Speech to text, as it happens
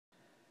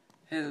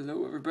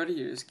Hello everybody,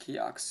 it is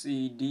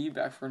KeoxyD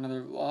back for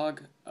another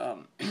vlog.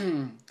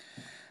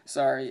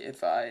 Sorry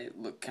if I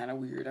look kind of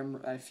weird.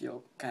 I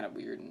feel kind of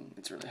weird and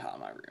it's really hot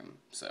in my room.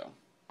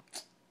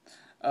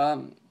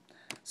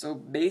 So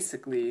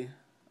basically,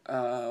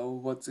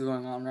 what's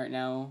going on right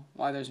now,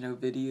 why there's no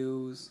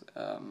videos,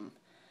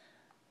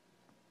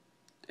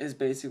 is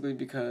basically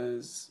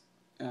because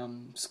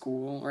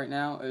school right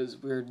now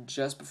we're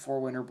just before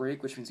winter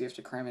break, which means we have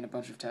to cram in a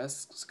bunch of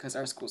tests because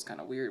our school's kind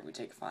of weird. We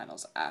take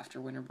finals after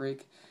winter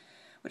break,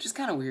 which is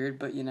kind of weird,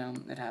 but you know,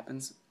 it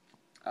happens.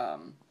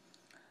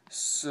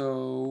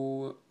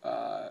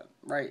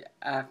 Right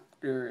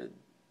after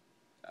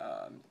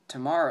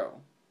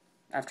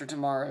after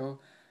tomorrow,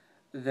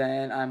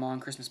 then I'm on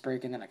Christmas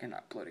break and then I can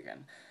upload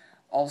again.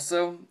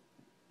 Also,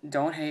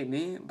 don't hate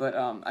me, but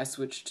I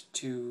switched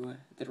to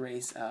the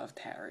race of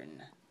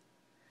Terran.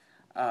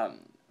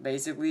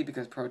 Basically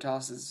because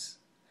Protoss is...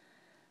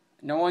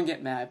 No one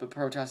get mad, but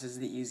Protoss is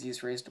the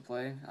easiest race to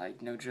play,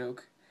 like, no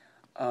joke.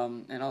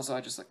 And also I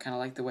just kind of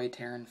like the way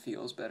Terran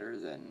feels better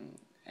than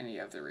any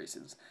of the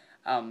races.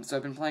 So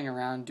I've been playing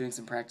around, doing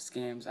some practice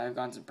games. I've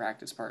gotten some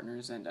practice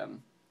partners and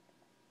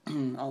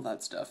all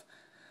that stuff.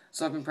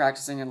 So I've been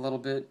practicing a little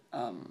bit,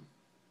 but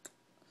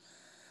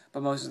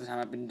most of the time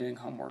I've been doing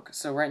homework.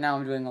 So right now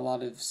I'm doing a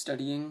lot of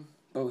studying,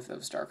 both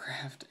of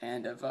StarCraft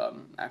and of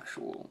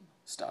actual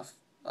stuff,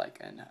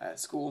 like in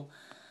school.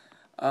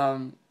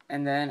 And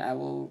then I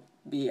will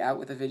be out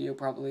with a video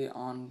probably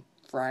on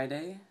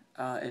Friday,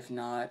 if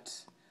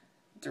not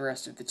the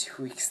rest of the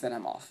 2 weeks that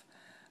I'm off.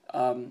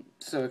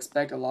 So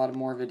expect a lot of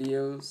more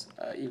videos,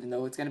 even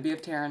though it's going to be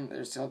of Terran,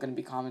 there's still going to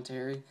be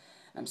commentary.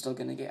 I'm still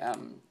going to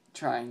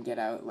try and get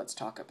out Let's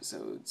Talk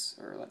episodes,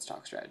 or Let's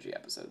Talk Strategy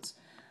episodes.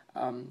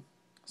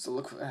 So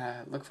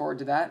look forward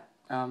to that.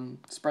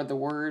 Spread the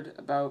word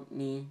about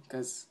me,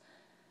 because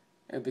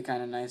it would be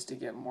kind of nice to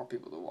get more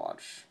people to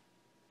watch.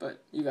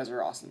 But you guys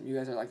are awesome. You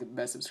guys are like the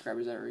best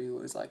subscribers ever. You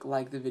always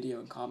like the video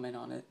and comment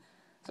on it.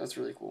 So it's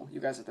really cool. You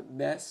guys are the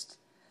best.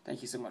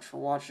 Thank you so much for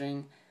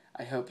watching.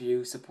 I hope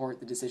you support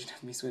the decision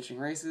of me switching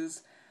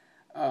races.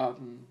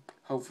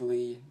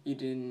 Hopefully you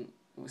didn't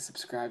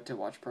subscribe to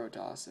watch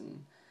Protoss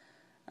and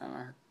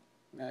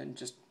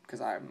just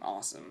because I'm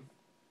awesome.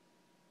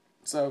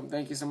 So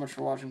thank you so much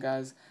for watching,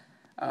 guys.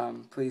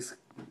 Please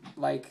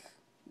like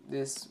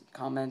this,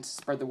 comment,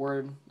 spread the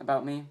word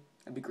about me.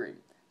 That'd be great.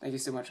 Thank you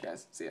so much,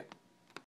 guys. See ya.